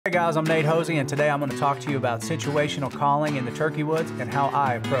Hey guys, I'm Nate Hosie, and today I'm going to talk to you about situational calling in the turkey woods and how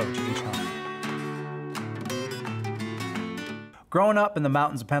I approach each hunt. Growing up in the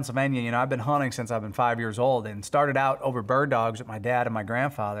mountains of Pennsylvania, I've been hunting since I've been 5 years old and started out over bird dogs with my dad and my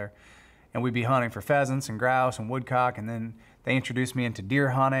grandfather. And we'd be hunting for pheasants and grouse and woodcock, and then they introduced me into deer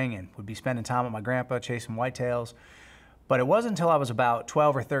hunting and would be spending time with my grandpa chasing whitetails. But it wasn't until I was about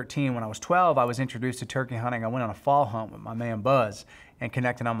 12 or 13. When I was 12, I was introduced to turkey hunting. I went on a fall hunt with my man Buzz and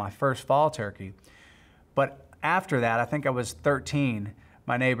connected on my first fall turkey. But after that, I think I was 13,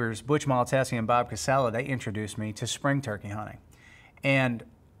 my neighbors Butch Maltesi and Bob Casella, they introduced me to spring turkey hunting. And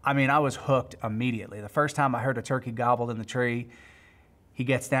I mean, I was hooked immediately. The first time I heard a turkey gobbled in the tree, he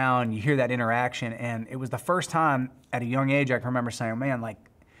gets down, you hear that interaction, and it was the first time at a young age I can remember saying, man, like,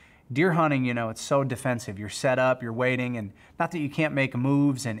 deer hunting, it's so defensive. You're set up, you're waiting, and not that you can't make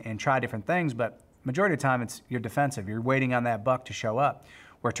moves and try different things, but majority of the time you're defensive. You're waiting on that buck to show up.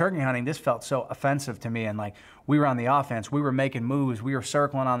 Where turkey hunting, this felt so offensive to me, and like we were on the offense, we were making moves, we were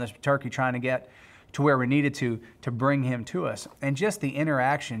circling on this turkey trying to get to where we needed to bring him to us. And just the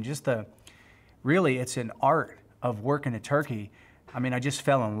interaction, really it's an art of working a turkey. I mean, I just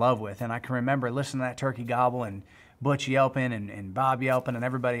fell in love with, and I can remember listening to that turkey gobble and Butch yelping and Bob yelping and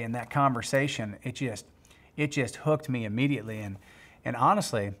everybody in that conversation. It just hooked me immediately. And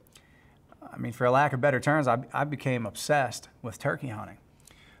honestly, I mean, for a lack of better terms, I became obsessed with turkey hunting.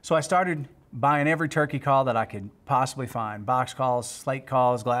 So I started buying every turkey call that I could possibly find: box calls, slate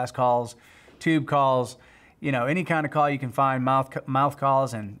calls, glass calls, tube calls, any kind of call you can find, mouth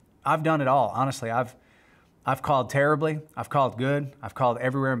calls, and I've done it all. Honestly, I've called terribly, I've called good, I've called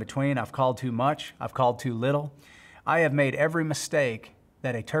everywhere in between, I've called too much, I've called too little. I have made every mistake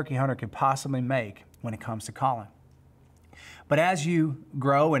that a turkey hunter could possibly make when it comes to calling. But as you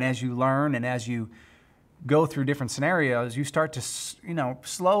grow and as you learn and as you go through different scenarios, you start to,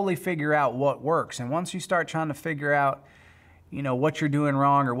 slowly figure out what works. And once you start trying to figure out, what you're doing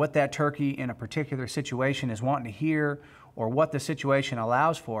wrong or what that turkey in a particular situation is wanting to hear or what the situation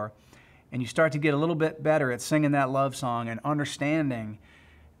allows for, and you start to get a little bit better at singing that love song and understanding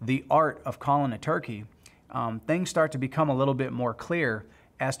the art of calling a turkey, things start to become a little bit more clear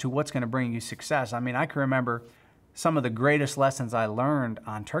as to what's going to bring you success. I mean, I can remember some of the greatest lessons I learned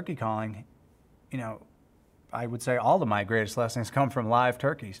on turkey calling. I would say all of my greatest lessons come from live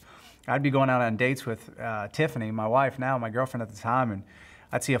turkeys. I'd be going out on dates with Tiffany, my wife now, my girlfriend at the time, and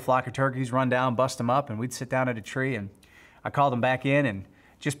I'd see a flock of turkeys, run down, bust them up, and we'd sit down at a tree, and I called them back in and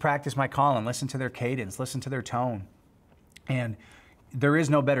just practice my calling, listen to their cadence, listen to their tone. And there is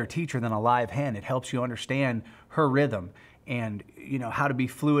no better teacher than a live hen. It helps you understand her rhythm and how to be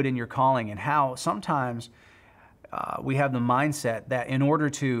fluid in your calling, and how sometimes we have the mindset that in order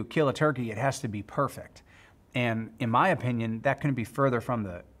to kill a turkey, it has to be perfect. And in my opinion, that couldn't be further from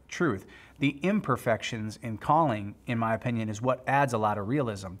the truth. The imperfections in calling, in my opinion, is what adds a lot of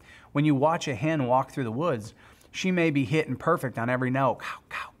realism. When you watch a hen walk through the woods, she may be hitting perfect on every note, cow,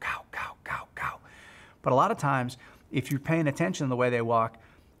 cow, cow, cow, cow, cow. But a lot of times, if you're paying attention to the way they walk,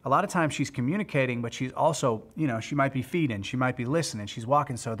 a lot of times she's communicating, but she's also, she might be feeding, she might be listening, she's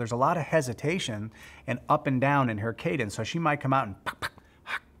walking. So there's a lot of hesitation and up and down in her cadence. So she might come out and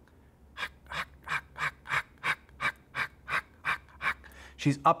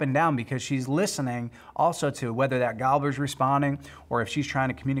she's up and down because she's listening also to whether that gobbler's responding or if she's trying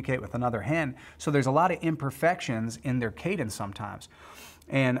to communicate with another hen. So there's a lot of imperfections in their cadence sometimes.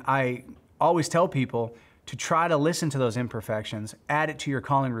 And I always tell people to try to listen to those imperfections, add it to your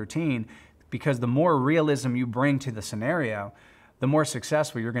calling routine, because the more realism you bring to the scenario, the more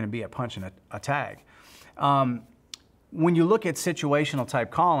successful you're going to be at punching a tag. When you look at situational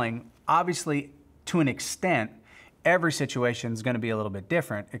type calling, obviously to an extent, every situation is going to be a little bit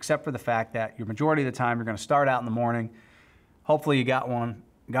different, except for the fact that your majority of the time you're going to start out in the morning. Hopefully you got one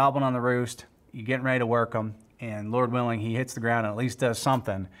gobbling on the roost, you're getting ready to work them, and Lord willing, he hits the ground and at least does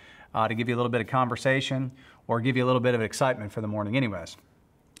something to give you a little bit of conversation or give you a little bit of excitement for the morning anyways.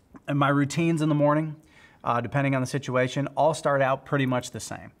 And my routines in the morning, depending on the situation, all start out pretty much the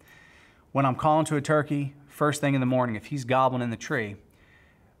same. When I'm calling to a turkey, first thing in the morning, if he's gobbling in the tree,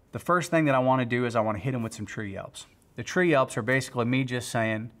 the first thing that I want to do is I want to hit him with some tree yelps. The tree yelps are basically me just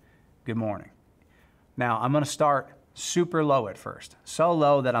saying, good morning. Now, I'm going to start super low at first. So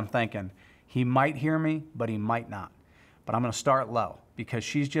low that I'm thinking, he might hear me, but he might not. But I'm going to start low because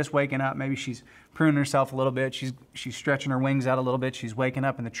she's just waking up. Maybe she's pruning herself a little bit. She's stretching her wings out a little bit. She's waking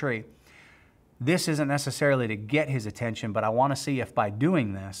up in the tree. This isn't necessarily to get his attention, but I want to see if by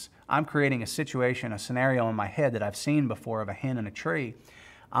doing this, I'm creating a situation, a scenario in my head that I've seen before of a hen in a tree.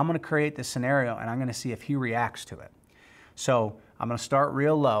 I'm going to create this scenario and I'm going to see if he reacts to it. So I'm gonna start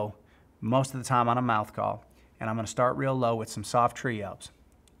real low, most of the time on a mouth call, and I'm gonna start real low with some soft tree yelps.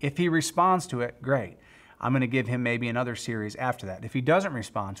 If he responds to it, great. I'm gonna give him maybe another series after that. If he doesn't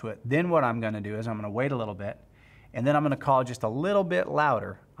respond to it, then what I'm gonna do is I'm gonna wait a little bit, and then I'm gonna call just a little bit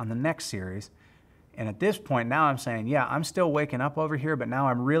louder on the next series. And at this point, now I'm saying, yeah, I'm still waking up over here, but now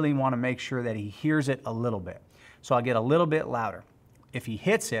I really wanna make sure that he hears it a little bit. So I'll get a little bit louder. If he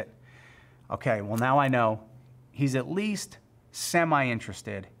hits it, okay, well now I know he's at least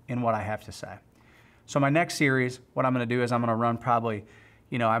semi-interested in what I have to say. So my next series, what I'm gonna do is I'm gonna run probably,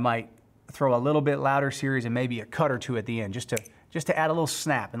 I might throw a little bit louder series and maybe a cut or two at the end just to add a little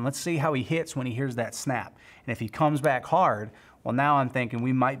snap. And let's see how he hits when he hears that snap. And if he comes back hard, well now I'm thinking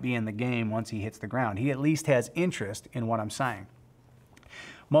we might be in the game once he hits the ground. He at least has interest in what I'm saying.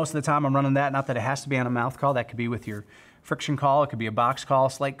 Most of the time I'm running that, not that it has to be on a mouth call, that could be with your friction call, it could be a box call,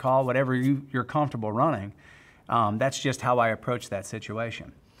 slate call, whatever you're comfortable running. That's just how I approach that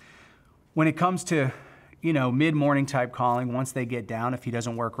situation. When it comes to, mid-morning type calling, once they get down, if he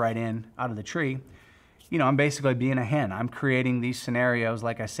doesn't work right in out of the tree, I'm basically being a hen. I'm creating these scenarios,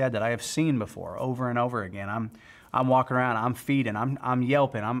 like I said, that I have seen before over and over again. I'm walking around, I'm feeding, I'm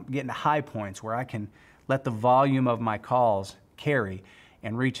yelping, I'm getting to high points where I can let the volume of my calls carry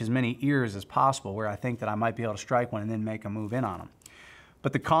and reach as many ears as possible where I think that I might be able to strike one and then make a move in on them.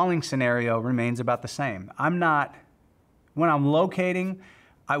 But the calling scenario remains about the same. When I'm locating,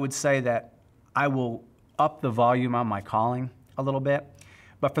 I would say that I will up the volume on my calling a little bit.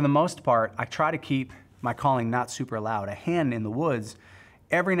 But for the most part, I try to keep my calling not super loud. A hen in the woods,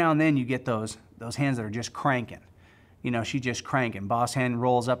 every now and then you get those hens that are just cranking. She's just cranking. Boss hen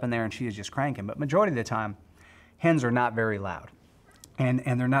rolls up in there and she is just cranking. But majority of the time, hens are not very loud.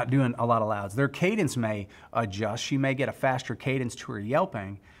 And they're not doing a lot of louds. Their cadence may adjust. She may get a faster cadence to her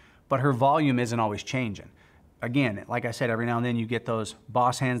yelping, but her volume isn't always changing. Again, like I said, every now and then you get those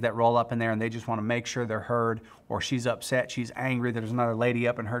boss hens that roll up in there and they just want to make sure they're heard, or she's upset, she's angry, there's another lady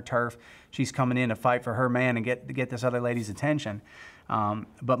up in her turf, she's coming in to fight for her man and get this other lady's attention.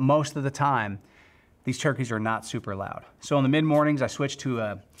 But most of the time, these turkeys are not super loud. So in the mid-mornings, I switch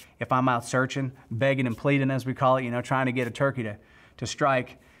to, if I'm out searching, begging and pleading as we call it, trying to get a turkey to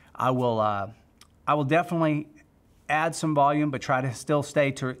strike, I will definitely add some volume, but try to still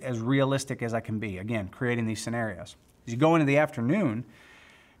stay as realistic as I can be. Again, creating these scenarios. As you go into the afternoon,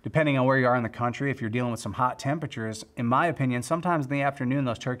 depending on where you are in the country, if you're dealing with some hot temperatures, in my opinion, sometimes in the afternoon,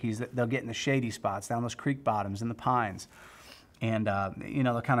 those turkeys, they'll get in the shady spots, down those creek bottoms, in the pines, and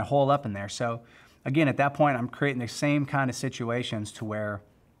they'll kind of hole up in there. So again, at that point, I'm creating the same kind of situations to where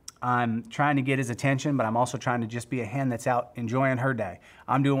I'm trying to get his attention, but I'm also trying to just be a hen that's out enjoying her day.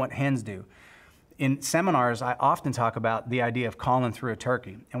 I'm doing what hens do. In seminars, I often talk about the idea of calling through a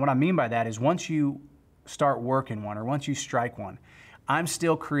turkey. And what I mean by that is once you start working one or once you strike one, I'm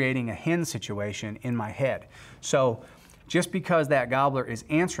still creating a hen situation in my head. So just because that gobbler is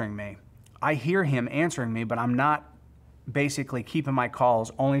answering me, I hear him answering me, but I'm not basically keeping my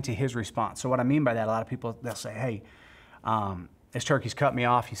calls only to his response. So what I mean by that, a lot of people, they'll say, hey, this turkey's cut me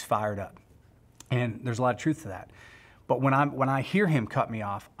off, he's fired up. And there's a lot of truth to that. But when I hear him cut me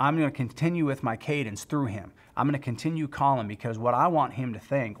off, I'm going to continue with my cadence through him. I'm going to continue calling because what I want him to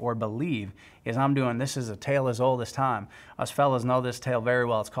think or believe is I'm doing, this is a tale as old as time. Us fellas know this tale very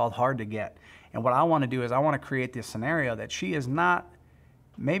well. It's called Hard to Get. And what I want to do is I want to create this scenario that she is not,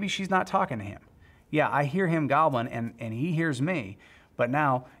 maybe she's not talking to him. Yeah, I hear him gobbling and he hears me. But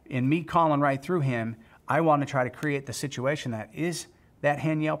now, in me calling right through him, I want to try to create the situation that is that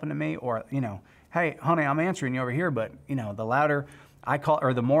hen yelping to me, or, hey, honey, I'm answering you over here, but, the louder I call,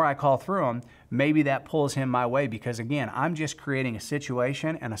 or the more I call through him, maybe that pulls him my way because, again, I'm just creating a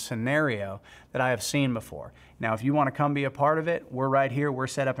situation and a scenario that I have seen before. Now, if you want to come be a part of it, we're right here, we're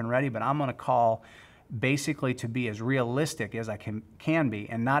set up and ready, but I'm going to call basically to be as realistic as I can be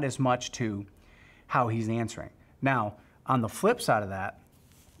and not as much to how he's answering. Now, on the flip side of that,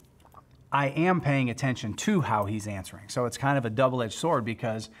 I am paying attention to how he's answering. So it's kind of a double-edged sword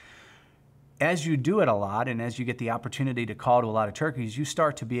because as you do it a lot and as you get the opportunity to call to a lot of turkeys, you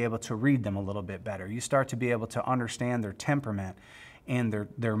start to be able to read them a little bit better. You start to be able to understand their temperament and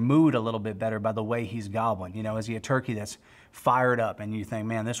their mood a little bit better by the way he's gobbling. Is he a turkey that's fired up and you think,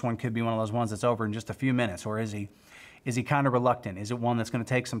 man, this one could be one of those ones that's over in just a few minutes, or is he kind of reluctant? Is it one that's going to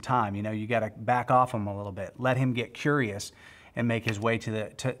take some time? You got to back off him a little bit. Let him get curious and make his way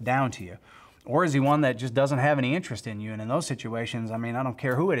down to you. Or is he one that just doesn't have any interest in you? And in those situations, I mean, I don't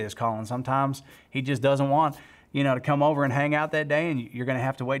care who it is calling. Sometimes he just doesn't want, to come over and hang out that day, and you're going to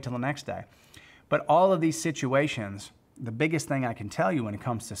have to wait till the next day. But all of these situations, the biggest thing I can tell you when it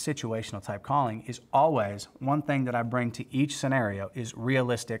comes to situational type calling is always one thing that I bring to each scenario is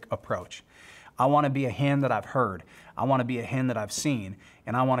realistic approach. I want to be a hen that I've heard. I want to be a hen that I've seen,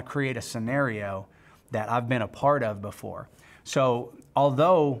 and I want to create a scenario that I've been a part of before. So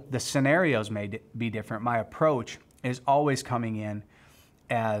although the scenarios may be different, my approach is always coming in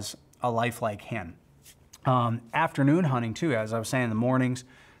as a lifelike hen. Afternoon hunting too, as I was saying, in the mornings,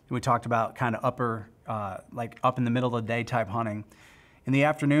 we talked about kind of like up in the middle of the day type hunting. In the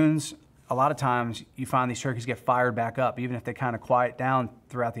afternoons, a lot of times you find these turkeys get fired back up. Even if they kind of quiet down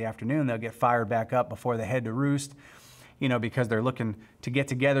throughout the afternoon, they'll get fired back up before they head to roost, you know, because they're looking to get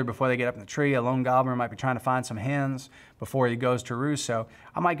together before they get up in the tree. A lone gobbler might be trying to find some hens before he goes to roost. So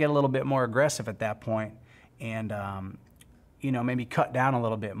I might get a little bit more aggressive at that point and, you know, maybe cut down a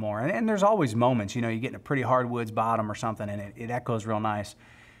little bit more. And there's always moments, you know, you get in a pretty hardwoods bottom or something and it echoes real nice.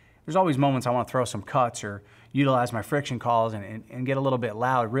 There's always moments I want to throw some cuts or utilize my friction calls and get a little bit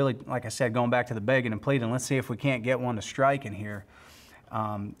loud. Really, like I said, going back to the begging and pleading, let's see if we can't get one to strike in here.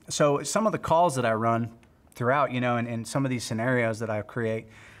 So some of the calls that I run throughout, you know, in some of these scenarios that I create,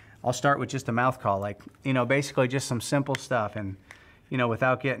 I'll start with just a mouth call, like, you know, basically just some simple stuff. And, you know,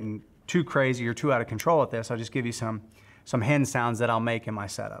 without getting too crazy or too out of control with this, I'll just give you some hen sounds that I'll make in my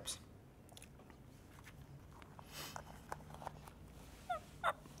setups.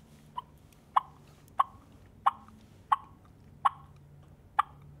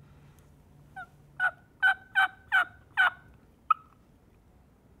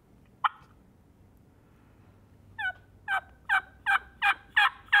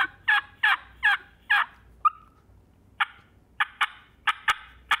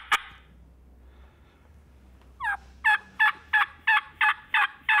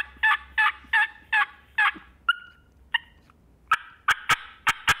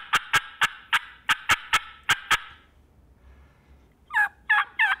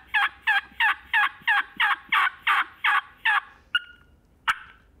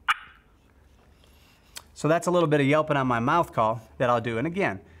 So that's a little bit of yelping on my mouth call that I'll do. And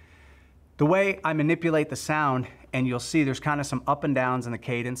again, the way I manipulate the sound, and you'll see there's kind of some up and downs in the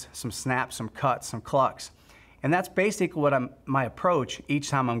cadence, some snaps, some cuts, some clucks. And that's basically what my approach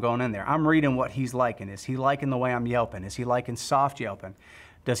each time I'm going in there. I'm reading what he's liking. Is he liking the way I'm yelping? Is he liking soft yelping?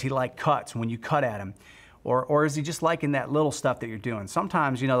 Does he like cuts when you cut at him? Or is he just liking that little stuff that you're doing?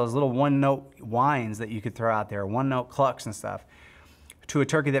 Sometimes, you know, those little one-note whines that you could throw out there, one-note clucks and stuff, to a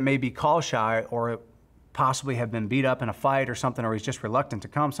turkey that may be call shy or possibly have been beat up in a fight or something, or he's just reluctant to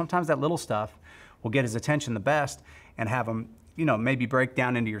come. Sometimes that little stuff will get his attention the best and have him, you know, maybe break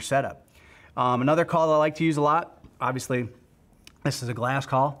down into your setup. Another call that I like to use a lot, obviously, this is a glass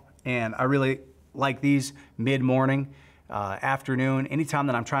call, and I really like these mid-morning, afternoon. Anytime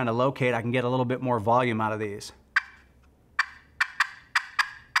that I'm trying to locate, I can get a little bit more volume out of these.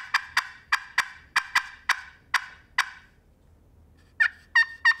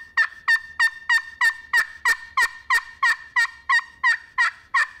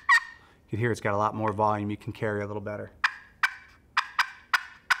 You can hear it's got a lot more volume. You can carry a little better.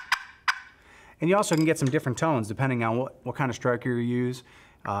 And you also can get some different tones depending on what kind of striker you use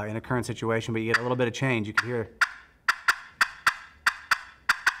in a current situation, but you get a little bit of change. You can hear.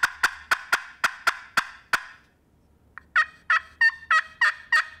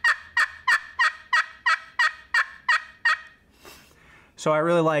 So I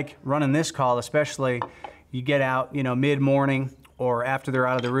really like running this call, especially you get out, you know, mid-morning, or after they're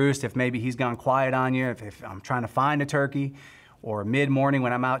out of the roost, if maybe he's gone quiet on you, if I'm trying to find a turkey, or mid-morning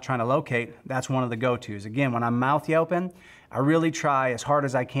when I'm out trying to locate, that's one of the go-tos. Again, when I'm mouth yelping, I really try as hard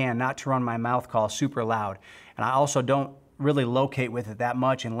as I can not to run my mouth call super loud. And I also don't really locate with it that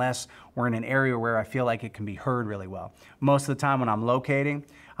much unless we're in an area where I feel like it can be heard really well. Most of the time when I'm locating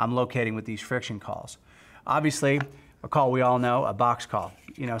with these friction calls. Obviously, a call we all know, a box call.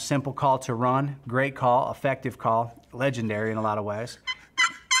 You know, simple call to run, great call, effective call, legendary in a lot of ways.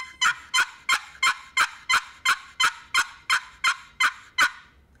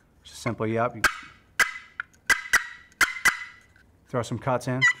 Just simple yelp. You throw some cuts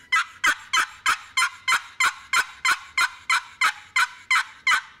in.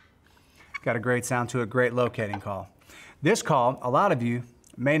 Got a great sound to it, great locating call. This call, a lot of you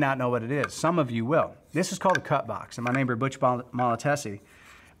may not know what it is. Some of you will. This is called a cut box, and my neighbor Butch Malatesi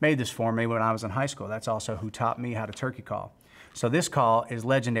made this for me when I was in high school. That's also who taught me how to turkey call. So this call is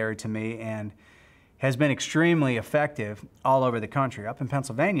legendary to me and has been extremely effective all over the country. Up in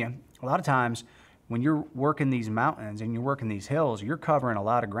Pennsylvania, a lot of times when you're working these mountains and you're working these hills, you're covering a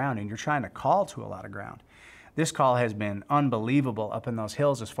lot of ground and you're trying to call to a lot of ground. this call has been unbelievable up in those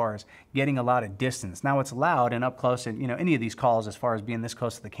hills as far as getting a lot of distance. Now it's loud and up close, and any of these calls, as far as being this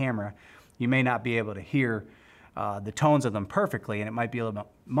close to the camera, you may not be able to hear the tones of them perfectly, and it might be a little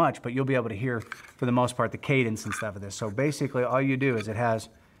bit much, but you'll be able to hear, for the most part, the cadence and stuff of this. So basically all you do is, it has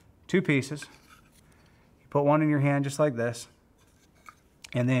 2 pieces. You put one in your hand just like this,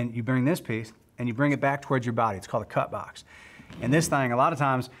 and then you bring this piece and you bring it back towards your body. It's called a cut box. And this thing, a lot of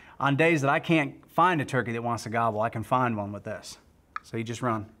times, on days that I can't find a turkey that wants to gobble, I can find one with this. So you just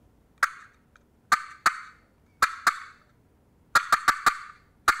run.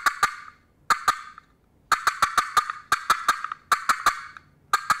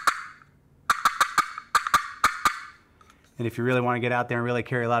 And if you really want to get out there and really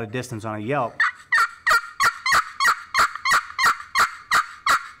carry a lot of distance on a yelp,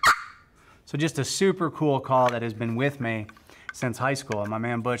 so just a super cool call that has been with me since high school. And my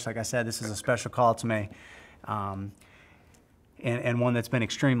man Butch, like I said, this is a special call to me, and one that's been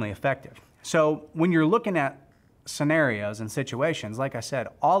extremely effective. So when you're looking at scenarios and situations, like I said,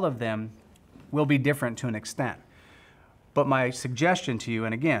 all of them will be different to an extent. But my suggestion to you,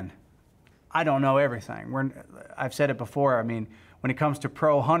 and again, I don't know everything. I've said it before, I mean, when it comes to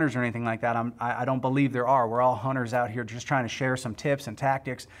pro hunters or anything like that, I don't believe there are. We're all hunters out here just trying to share some tips and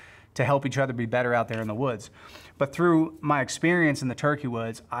tactics to help each other be better out there in the woods. But through my experience in the turkey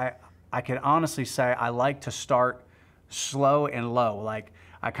woods, I can honestly say I like to start slow and low. Like,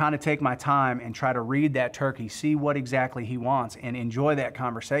 I kind of take my time and try to read that turkey, see what exactly he wants, and enjoy that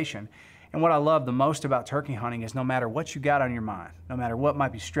conversation. And what I love the most about turkey hunting is no matter what you got on your mind, no matter what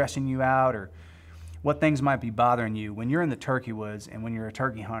might be stressing you out or what things might be bothering you, when you're in the turkey woods and when you're a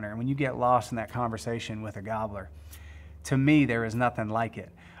turkey hunter and when you get lost in that conversation with a gobbler, to me, there is nothing like it.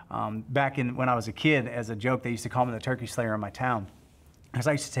 Back when I was a kid, as a joke, they used to call me the turkey slayer in my town, because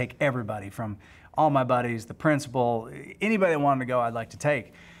I used to take everybody, from all my buddies, the principal, anybody that wanted to go, I'd like to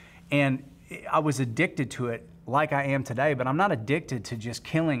take. And I was addicted to it like I am today, but I'm not addicted to just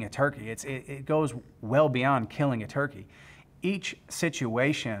killing a turkey. It goes well beyond killing a turkey. Each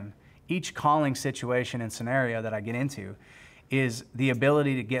situation, each calling situation and scenario that I get into is the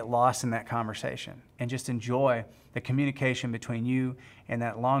ability to get lost in that conversation and just enjoy the communication between you and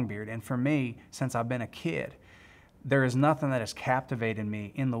that longbeard. And for me, since I've been a kid, there is nothing that has captivated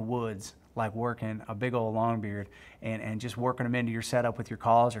me in the woods like working a big old longbeard and just working them into your setup with your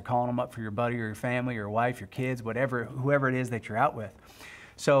calls, or calling them up for your buddy or your family or your wife, your kids, whatever, whoever it is that you're out with.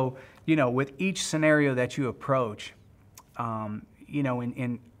 So, with each scenario that you approach, if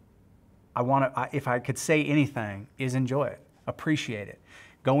I could say anything, is enjoy it, appreciate it.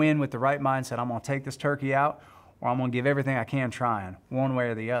 Go in with the right mindset. I'm gonna take this turkey out, or I'm gonna give everything I can trying, one way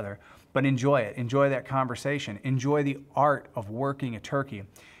or the other. But enjoy it, enjoy that conversation, enjoy the art of working a turkey.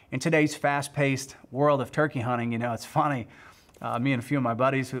 In today's fast-paced world of turkey hunting, it's funny, me and a few of my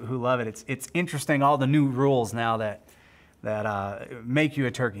buddies who love it, it's interesting, all the new rules now that make you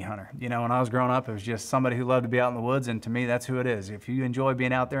a turkey hunter. When I was growing up, it was just somebody who loved to be out in the woods, and to me, that's who it is. If you enjoy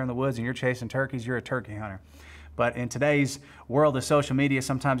being out there in the woods and you're chasing turkeys, you're a turkey hunter. But in today's world of social media,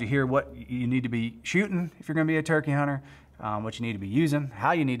 sometimes you hear what you need to be shooting if you're gonna be a turkey hunter, what you need to be using,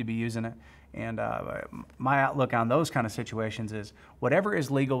 how you need to be using it. And my outlook on those kind of situations is whatever is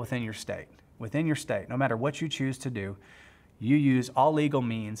legal within your state, no matter what you choose to do, you use all legal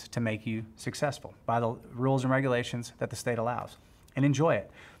means to make you successful by the rules and regulations that the state allows, and enjoy it.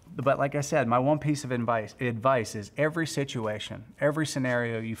 But like I said, my one piece of advice is every situation, every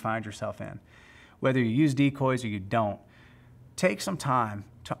scenario you find yourself in, whether you use decoys or you don't, take some time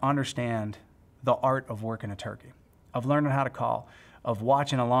to understand the art of working a turkey, of learning how to call, of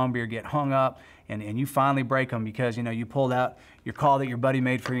watching a longbeard get hung up and you finally break them because you pulled out your call that your buddy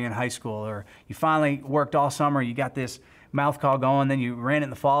made for you in high school, or you finally worked all summer, you got this mouth call going, then you ran it in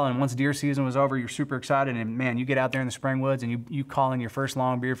the fall, and once deer season was over, you're super excited, and man, you get out there in the spring woods and you call in your first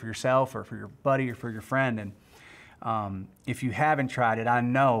longbeard for yourself or for your buddy or for your friend. And if you haven't tried it, I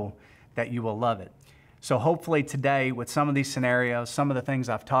know that you will love it. So hopefully today, with some of these scenarios, some of the things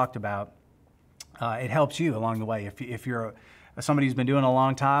I've talked about, it helps you along the way. If you're somebody who's been doing it a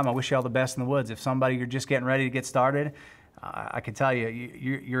long time, I wish you all the best in the woods. If somebody you're just getting ready to get started, I can tell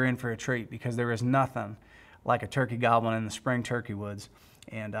you're in for a treat, because there is nothing like a turkey gobbling in the spring turkey woods.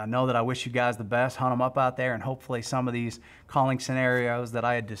 And I know that I wish you guys the best. Hunt them up out there, and hopefully some of these calling scenarios that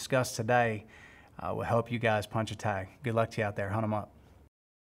I had discussed today will help you guys punch a tag. Good luck to you out there. Hunt them up.